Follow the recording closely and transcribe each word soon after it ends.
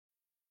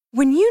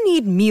When you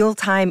need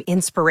mealtime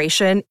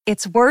inspiration,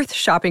 it's worth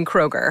shopping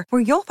Kroger,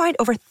 where you'll find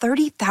over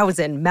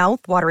 30,000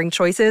 mouth-watering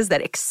choices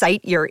that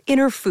excite your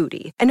inner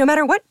foodie. And no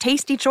matter what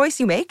tasty choice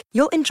you make,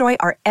 you'll enjoy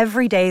our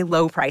everyday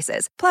low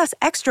prices, plus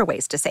extra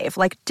ways to save,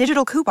 like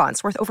digital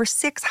coupons worth over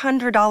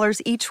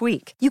 $600 each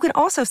week. You can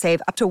also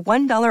save up to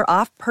 $1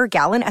 off per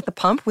gallon at the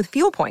pump with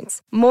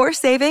Viewpoints. More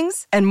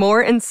savings and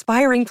more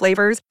inspiring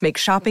flavors make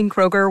shopping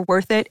Kroger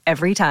worth it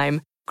every time.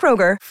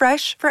 Kroger,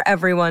 fresh for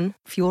everyone.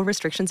 Fuel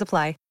restrictions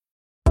apply.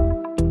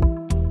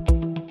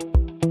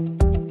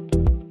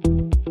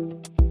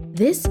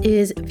 This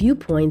is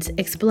Viewpoints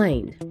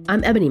Explained.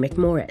 I'm Ebony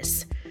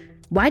McMorris.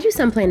 Why do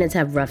some planets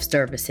have rough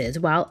surfaces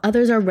while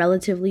others are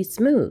relatively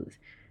smooth?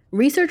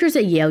 Researchers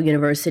at Yale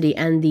University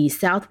and the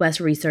Southwest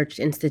Research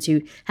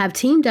Institute have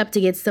teamed up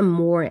to get some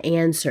more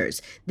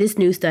answers. This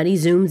new study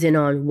zooms in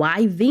on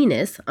why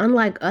Venus,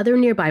 unlike other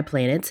nearby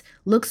planets,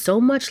 looks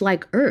so much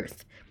like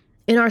Earth.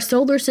 In our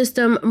solar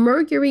system,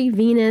 Mercury,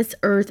 Venus,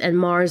 Earth, and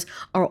Mars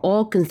are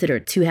all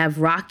considered to have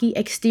rocky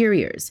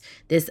exteriors.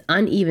 This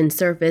uneven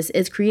surface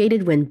is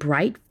created when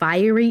bright,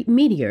 fiery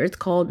meteors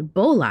called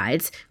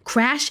bolides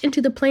crash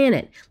into the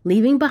planet,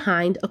 leaving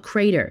behind a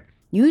crater.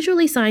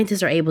 Usually,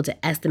 scientists are able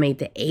to estimate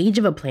the age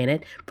of a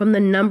planet from the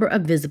number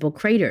of visible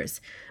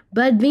craters.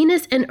 But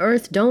Venus and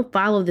Earth don't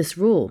follow this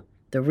rule.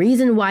 The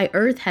reason why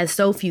Earth has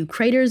so few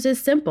craters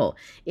is simple.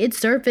 Its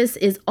surface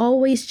is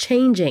always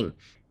changing.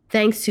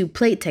 Thanks to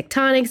plate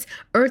tectonics,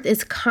 Earth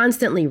is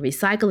constantly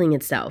recycling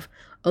itself.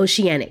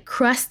 Oceanic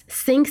crust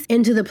sinks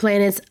into the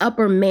planet's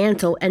upper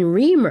mantle and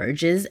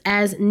reemerges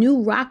as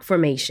new rock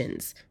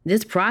formations.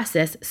 This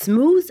process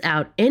smooths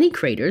out any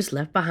craters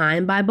left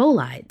behind by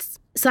bolides.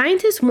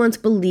 Scientists once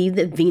believed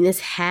that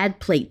Venus had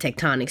plate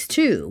tectonics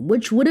too,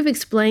 which would have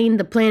explained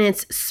the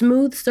planet's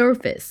smooth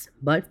surface.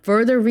 But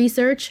further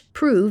research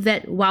proved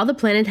that while the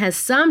planet has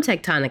some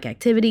tectonic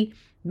activity,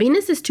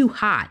 Venus is too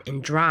hot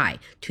and dry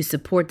to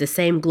support the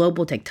same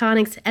global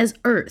tectonics as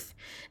Earth.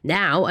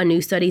 Now, a new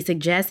study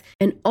suggests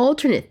an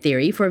alternate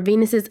theory for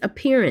Venus's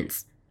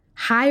appearance: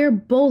 higher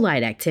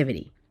bolide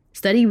activity.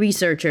 Study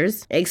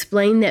researchers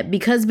explain that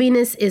because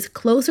Venus is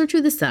closer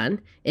to the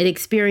sun, it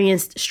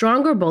experienced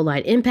stronger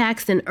bolide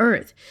impacts than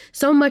Earth,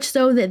 so much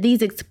so that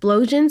these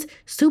explosions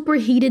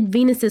superheated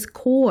Venus's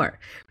core.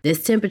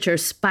 This temperature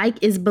spike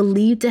is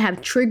believed to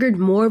have triggered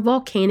more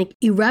volcanic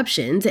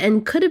eruptions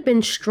and could have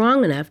been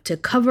strong enough to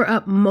cover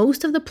up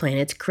most of the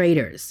planet's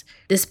craters.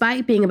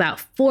 Despite being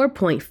about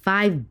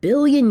 4.5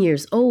 billion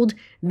years old,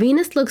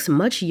 Venus looks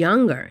much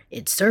younger.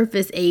 Its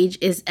surface age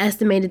is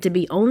estimated to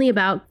be only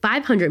about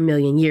 500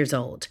 million years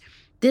old.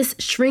 This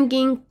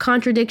shrinking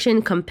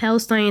contradiction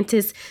compels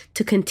scientists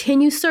to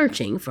continue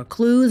searching for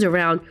clues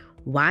around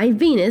why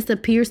Venus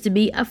appears to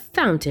be a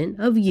fountain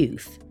of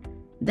youth.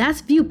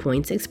 That's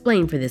Viewpoints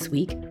Explained for this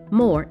week.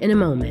 More in a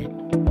moment.